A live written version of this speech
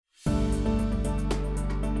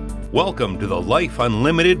Welcome to the Life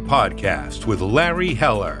Unlimited podcast with Larry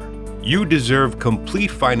Heller. You deserve complete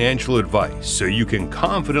financial advice so you can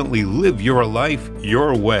confidently live your life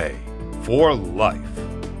your way, for life.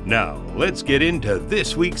 Now, let's get into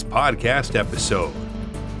this week's podcast episode.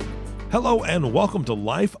 Hello and welcome to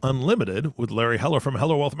Life Unlimited with Larry Heller from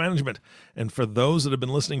Heller Wealth Management. And for those that have been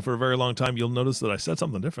listening for a very long time, you'll notice that I said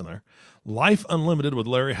something different there. Life Unlimited with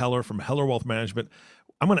Larry Heller from Heller Wealth Management.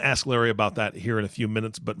 I'm going to ask Larry about that here in a few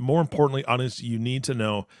minutes, but more importantly, audience, you need to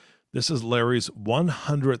know this is Larry's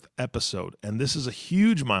 100th episode, and this is a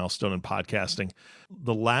huge milestone in podcasting.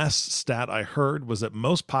 The last stat I heard was that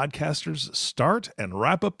most podcasters start and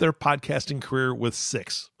wrap up their podcasting career with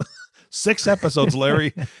 6. 6 episodes,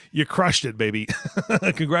 Larry. You crushed it, baby.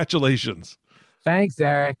 Congratulations. Thanks,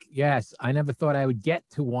 Eric. Yes, I never thought I would get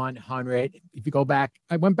to 100. If you go back,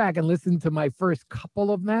 I went back and listened to my first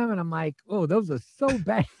couple of them, and I'm like, oh, those are so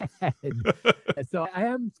bad. So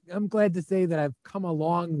I'm glad to say that I've come a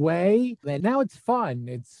long way. And now it's fun.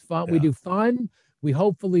 It's fun. Yeah. We do fun.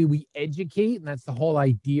 We educate, and that's the whole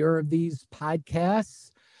idea of these podcasts.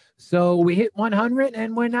 So we hit 100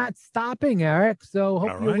 and we're not stopping, Eric. So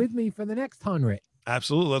hope you're with me for the next 100.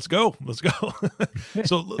 Absolutely. Let's go.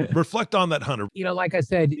 So reflect on that 100. You know, like I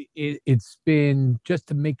said, it's been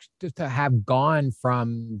just to have gone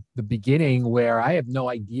from the beginning where I have no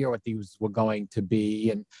idea what these were going to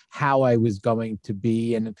be and how I was going to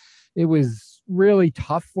be. And it was really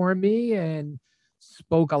tough for me and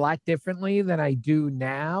spoke a lot differently than I do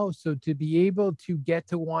now. So to be able to get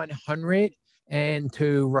to 100 and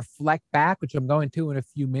to reflect back, which I'm going to in a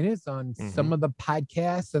few minutes, on some of the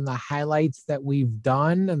podcasts and the highlights that we've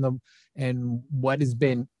done and what has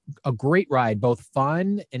been a great ride, both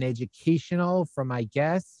fun and educational for my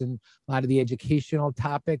guests and a lot of the educational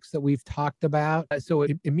topics that we've talked about. So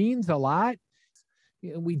it means a lot.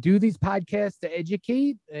 We do these podcasts to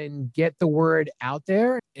educate and get the word out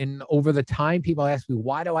there. And over the time, people ask me,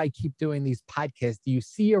 why do I keep doing these podcasts? Do you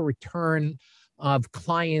see a return of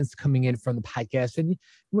clients coming in from the podcast? And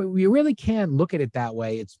we really can look at it that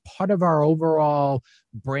way. It's part of our overall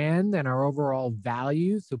brand and our overall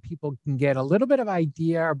values, so people can get a little bit of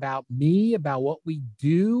idea about me, about what we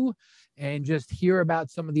do, and just hear about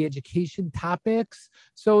some of the education topics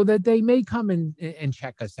so that they may come and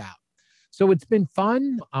check us out. So it's been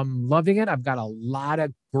fun. I'm loving it. I've got a lot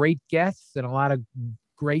of great guests and a lot of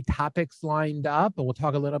great topics lined up. And we'll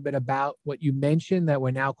talk a little bit about what you mentioned, that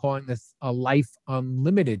we're now calling this a Life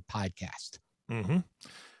Unlimited podcast. Mm-hmm.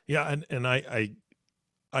 Yeah. And I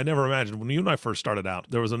never imagined when you and I first started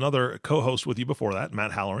out, there was another co-host with you before that,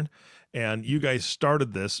 Matt Halloran, and you guys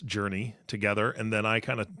started this journey together. And then I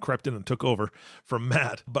kind of crept in and took over from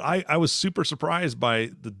Matt. But I was super surprised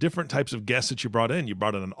by the different types of guests that you brought in. You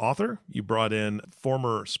brought in an author, you brought in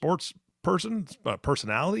former sports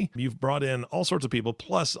personality. You've brought in all sorts of people,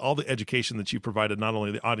 plus all the education that you provided, not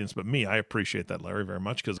only the audience, but me. I appreciate that, Larry, very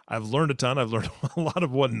much, because I've learned a ton. I've learned a lot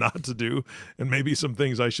of what not to do and maybe some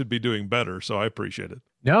things I should be doing better. So I appreciate it.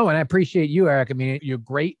 No, and I appreciate you, Eric. I mean, you're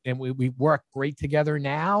great, and we work great together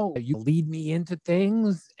now. You lead me into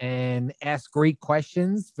things and ask great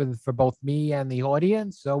questions for both me and the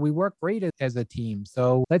audience. So we work great as a team.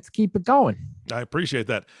 So let's keep it going. I appreciate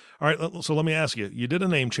that. All right, so let me ask you. You did a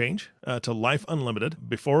name change to Life Unlimited.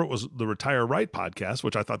 Before it was the Retire Right podcast,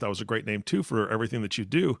 which I thought that was a great name too for everything that you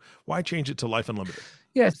do. Why change it to Life Unlimited?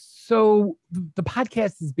 Yes. So the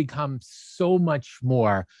podcast has become so much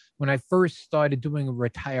more. When I first started doing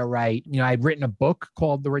Retire Right, I'd written a book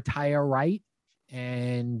called The Retire Right,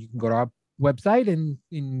 and you can go to our website and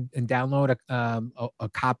download a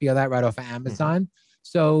copy of that right off of Amazon.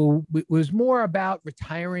 So it was more about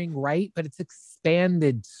retiring right, but it's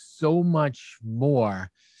expanded so much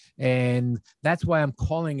more. And that's why I'm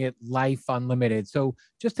calling it Life Unlimited. So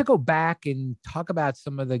just to go back and talk about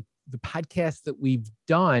some of the podcasts that we've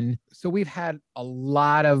done. So we've had a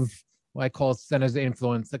lot of what I call centers of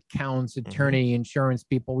influence, accountants, attorney, insurance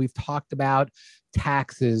people. We've talked about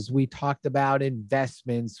taxes. We talked about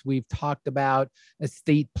investments. We've talked about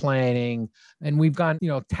estate planning, and we've gone,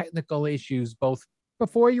 technical issues, both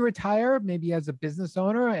before you retire, maybe as a business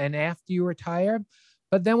owner, and after you retire.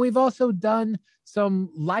 But then we've also done some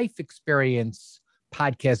life experience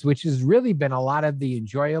podcasts, which has really been a lot of the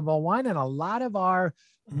enjoyable one and a lot of our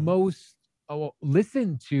most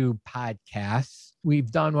listened to podcasts.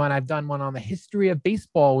 I've done one on the history of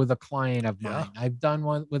baseball with a client of mine. I've done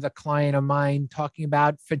one with a client of mine talking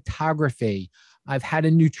about photography. I've had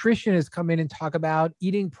a nutritionist come in and talk about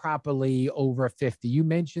eating properly over 50. You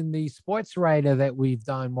mentioned the sports writer that we've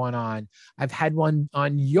done one on. I've had one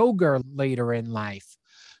on yoga later in life.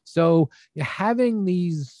 So having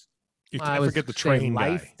these I would forget the say train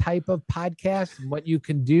life guy. type of podcast. And what you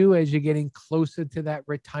can do as you're getting closer to that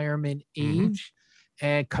retirement age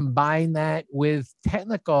and combine that with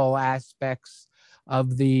technical aspects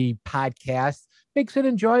of the podcast makes it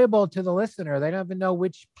enjoyable to the listener. They don't even know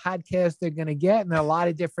which podcast they're going to get. And there are a lot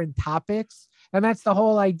of different topics. And that's the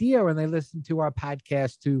whole idea when they listen to our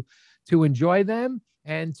podcast, to enjoy them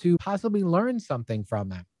and to possibly learn something from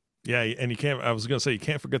them. Yeah. And I was going to say, you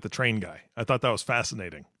can't forget the train guy. I thought that was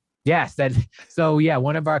fascinating. Yes.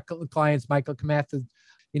 One of our clients, Michael Kamath,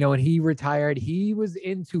 when he retired, he was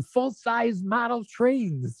into full-size model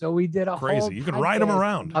trains. So we did a crazy. whole You could ride them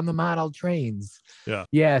around on the model trains. Yeah.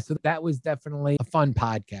 Yeah. So that was definitely a fun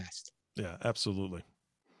podcast. Yeah, absolutely.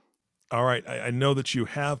 All right. I know that you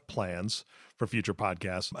have plans for future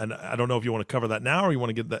podcasts, and I don't know if you want to cover that now or you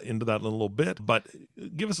want to get into that in a little bit, but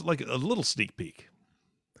give us like a little sneak peek.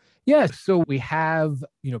 Yes. So we have,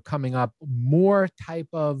 coming up more type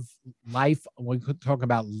of life. We could talk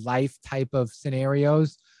about life type of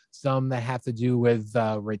scenarios, some that have to do with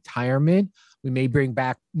retirement. We may bring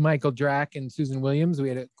back Michael Drack and Susan Williams. We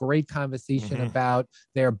had a great conversation about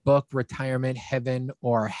their book, Retirement, Heaven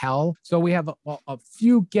or Hell. So we have a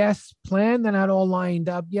few guests planned. They're not all lined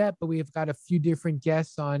up yet, but we've got a few different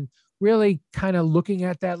guests on really kind of looking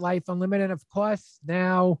at that life unlimited. And of course,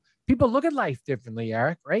 now people look at life differently,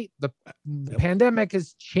 Eric, right? The pandemic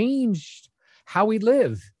has changed how we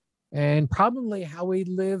live and probably how we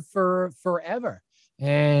live forever,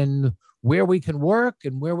 and where we can work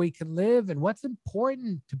and where we can live and what's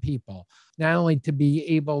important to people, not only to be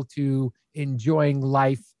able to enjoying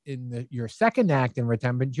life in your second act in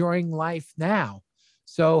retirement, but enjoying life now.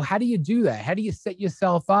 So how do you do that? How do you set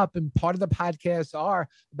yourself up? And part of the podcasts are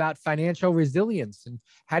about financial resilience, and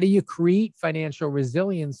how do you create financial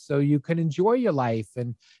resilience so you can enjoy your life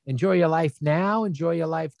and enjoy your life now, enjoy your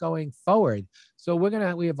life going forward. So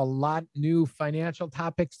we have a lot new financial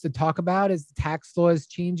topics to talk about as the tax laws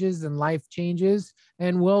changes and life changes.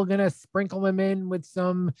 And we're going to sprinkle them in with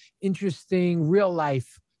some interesting real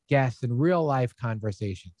life guests and real life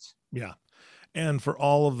conversations. Yeah. And for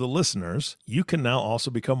all of the listeners, you can now also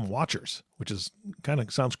become watchers, which is kind of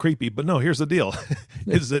sounds creepy, but no, here's the deal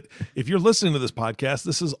is that if you're listening to this podcast,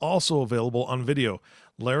 this is also available on video.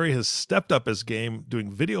 Larry has stepped up his game doing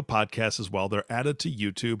video podcasts as well. They're added to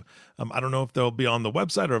YouTube. I don't know if they'll be on the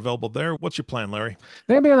website or available there. What's your plan, Larry?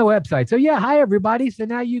 They'll be on the website. So hi, everybody. So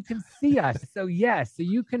now you can see us. So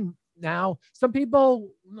you can now, some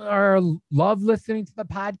people love listening to the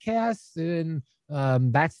podcasts, and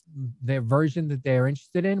that's their version that they're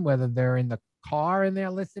interested in, whether they're in the car and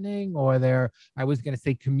they're listening, or I was going to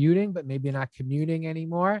say commuting, but maybe not commuting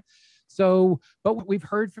anymore. So, but we've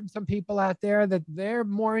heard from some people out there that they're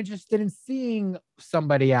more interested in seeing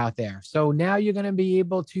somebody out there. So now you're going to be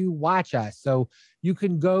able to watch us. So you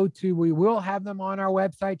can we will have them on our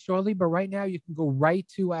website shortly, but right now you can go right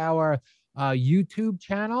to our YouTube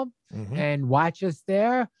channel and watch us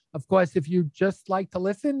there. Of course, if you just like to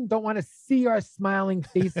listen, don't want to see our smiling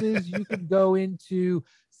faces, you can go into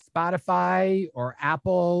Spotify or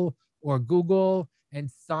Apple or Google and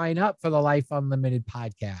sign up for the Life Unlimited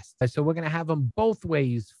podcast. So we're going to have them both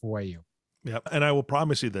ways for you. Yeah, and I will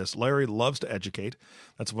promise you this: Larry loves to educate.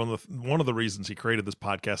 That's one of the reasons he created this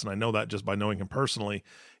podcast, and I know that just by knowing him personally.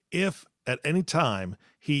 If at any time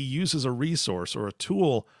he uses a resource or a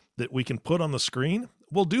tool that we can put on the screen,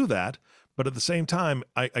 we'll do that. But at the same time,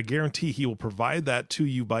 I guarantee he will provide that to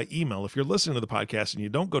you by email. If you're listening to the podcast and you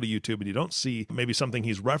don't go to YouTube and you don't see maybe something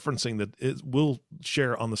he's referencing that we'll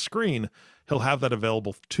share on the screen, he'll have that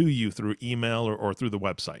available to you through email or through the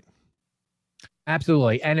website.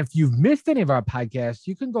 Absolutely. And if you've missed any of our podcasts,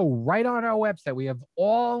 you can go right on our website. We have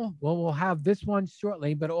we'll have this one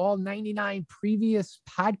shortly, but all 99 previous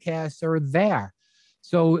podcasts are there.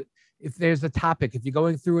 So if there's a topic, if you're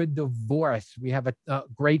going through a divorce, we have a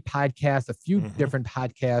great podcast, a few different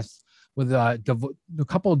podcasts with a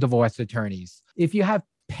couple of divorce attorneys. If you have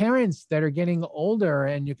parents that are getting older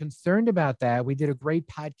and you're concerned about that, we did a great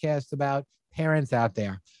podcast about parents out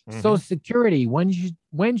there. Social Security. When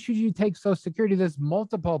should you take Social Security? There's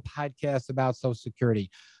multiple podcasts about Social Security.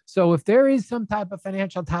 So if there is some type of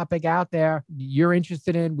financial topic out there you're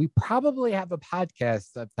interested in, we probably have a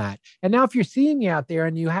podcast of that. And now if you're seeing me out there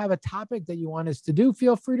and you have a topic that you want us to do,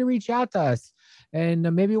 feel free to reach out to us. And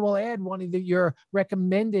maybe we'll add one that you're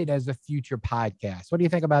recommended as a future podcast. What do you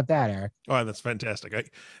think about that, Eric? Oh, that's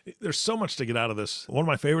fantastic. There's so much to get out of this. One of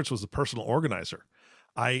my favorites was the personal organizer.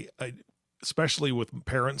 I especially with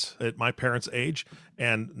parents at my parents' age.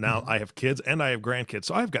 And now I have kids and I have grandkids.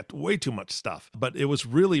 So I've got way too much stuff. But it was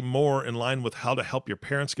really more in line with how to help your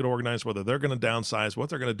parents get organized, whether they're going to downsize, what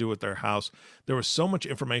they're going to do with their house. There was so much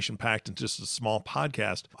information packed in just a small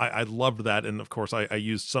podcast. I loved that. And of course, I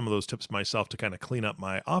used some of those tips myself to kind of clean up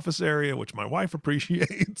my office area, which my wife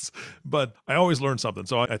appreciates. But I always learn something.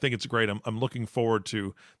 So I think it's great. I'm looking forward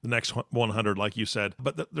to the next 100, like you said.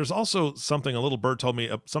 But there's also something, a little bird told me,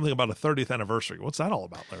 something about a 30th anniversary. What's that all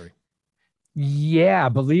about, Larry? Yeah,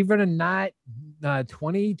 believe it or not,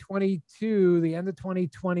 2022, the end of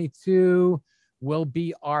 2022 will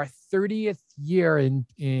be our 30th year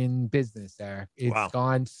in business, Eric. It's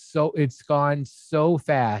gone so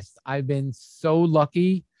fast. I've been so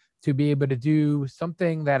lucky to be able to do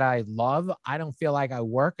something that I love. I don't feel like I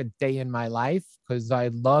work a day in my life because I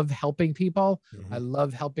love helping people. I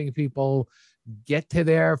love helping people get to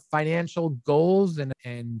their financial goals and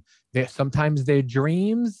sometimes their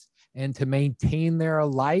dreams, and to maintain their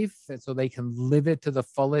life and so they can live it to the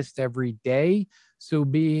fullest every day. So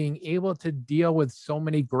being able to deal with so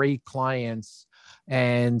many great clients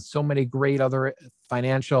and so many great other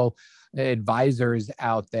financial advisors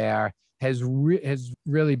out there has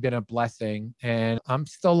really been a blessing, and I'm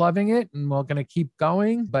still loving it, and we're going to keep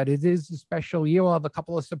going. But it is a special year. We'll have a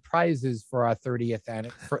couple of surprises for our 30th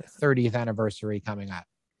anniversary coming up.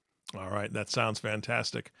 All right, that sounds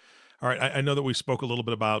fantastic. All right, I know that we spoke a little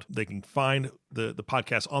bit about they can find the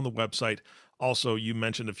podcast on the website. Also, you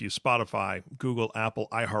mentioned a few: Spotify, Google, Apple,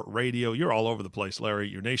 iHeartRadio. You're all over the place, Larry.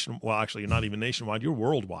 You're actually, you're not even nationwide. You're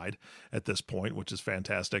worldwide at this point, which is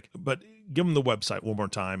fantastic. But give them the website one more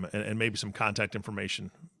time and maybe some contact information.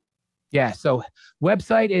 Yeah, so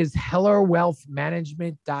website is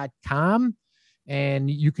hellerwealthmanagement.com. And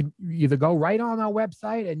you can either go right on our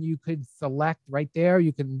website and you could select right there.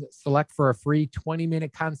 You can select for a free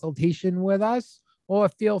 20-minute consultation with us, or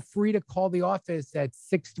feel free to call the office at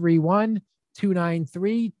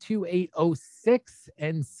 631-293-2806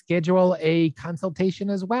 and schedule a consultation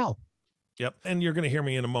as well. Yep. And you're going to hear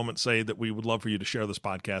me in a moment say that we would love for you to share this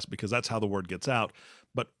podcast because that's how the word gets out.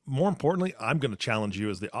 But more importantly, I'm going to challenge you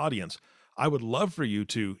as the audience. I would love for you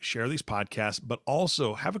to share these podcasts, but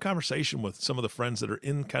also have a conversation with some of the friends that are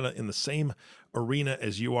in the same arena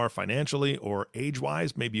as you are financially or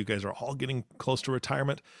age-wise. Maybe you guys are all getting close to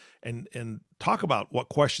retirement, and talk about what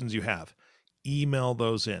questions you have. Email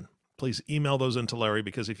those in. Please email those in to Larry,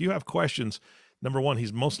 because if you have questions, number one,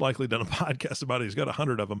 he's most likely done a podcast about it. He's got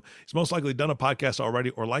 100 of them. He's most likely done a podcast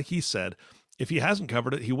already, or like he said, if he hasn't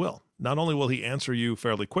covered it, he will. Not only will he answer you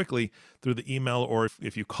fairly quickly through the email or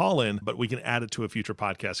if you call in, but we can add it to a future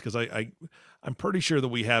podcast, because I'm pretty sure that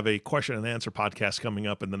we have a question and answer podcast coming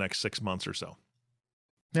up in the next 6 months or so.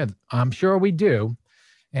 Yeah, I'm sure we do.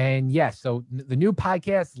 And yes, so the new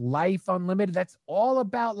podcast, Life Unlimited, that's all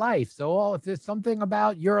about life. So if there's something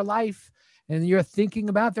about your life and you're thinking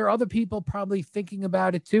about, there are other people probably thinking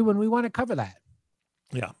about it too, and we want to cover that.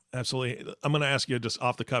 Yeah, absolutely. I'm going to ask you just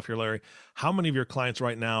off the cuff here, Larry, how many of your clients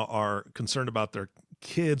right now are concerned about their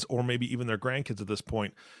kids or maybe even their grandkids at this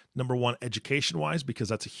point? Number one, education-wise, because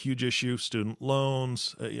that's a huge issue, student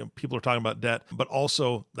loans, people are talking about debt, but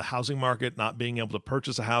also the housing market, not being able to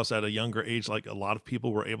purchase a house at a younger age like a lot of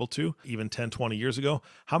people were able to, even 10, 20 years ago.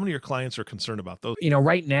 How many of your clients are concerned about those?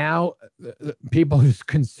 Right now, people who's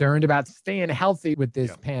concerned about staying healthy with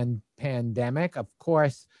this pandemic, of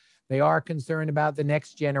course, they are concerned about the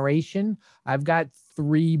next generation. I've got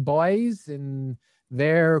 3 boys, and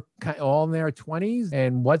they're all in their 20s,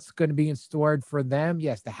 and what's going to be in store for them?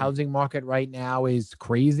 Yes, the housing market right now is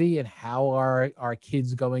crazy, and how are our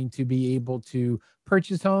kids going to be able to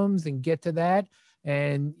purchase homes and get to that?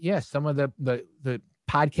 And yes, some of the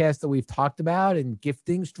podcasts that we've talked about and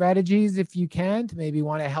gifting strategies, if you can, to maybe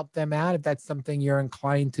want to help them out, if that's something you're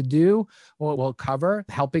inclined to do, we'll cover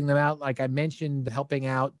helping them out. Like I mentioned, helping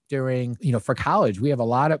out during, for college. We have a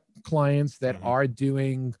lot of clients that are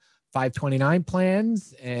doing 529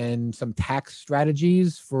 plans and some tax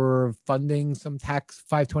strategies for funding some tax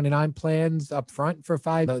 529 plans up front for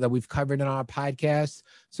that we've covered in our podcast.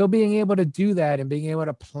 So being able to do that and being able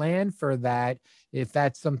to plan for that, if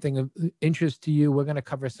that's something of interest to you, we're going to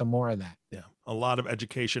cover some more of that. Yeah, a lot of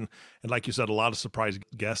education. And like you said, a lot of surprise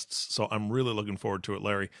guests. So I'm really looking forward to it,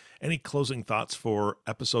 Larry. Any closing thoughts for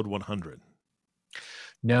episode 100?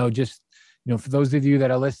 No, just for those of you that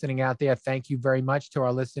are listening out there, thank you very much to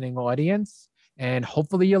our listening audience. And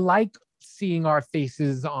hopefully you like seeing our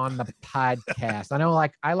faces on the podcast. I know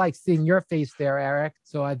I like seeing your face there, Eric.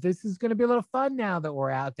 So this is going to be a little fun now that we're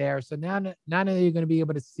out there. So now not only are you going to be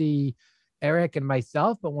able to see Eric and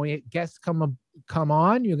myself, but when guests come come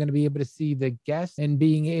on. You're going to be able to see the guests and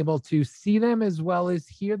being able to see them as well as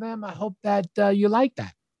hear them. I hope that you like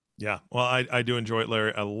that. Yeah, well, I do enjoy it,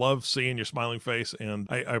 Larry. I love seeing your smiling face, and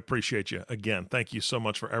I appreciate you. Again, thank you so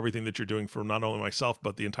much for everything that you're doing for not only myself,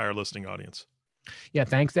 but the entire listening audience. Yeah,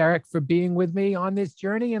 thanks, Eric, for being with me on this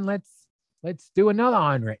journey, and let's do another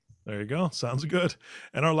on it. There you go. Sounds good.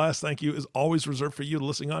 And our last thank you is always reserved for you, the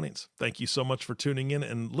listening audience. Thank you so much for tuning in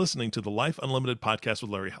and listening to the Life Unlimited podcast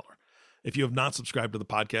with Larry Heller. If you have not subscribed to the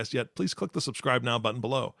podcast yet, please click the subscribe now button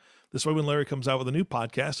below. This way, when Larry comes out with a new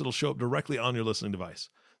podcast, it'll show up directly on your listening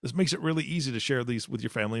device. This makes it really easy to share these with your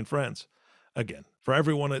family and friends. Again, for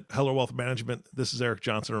everyone at Heller Wealth Management, this is Eric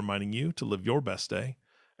Johnson reminding you to live your best day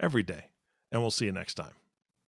every day. And we'll see you next time.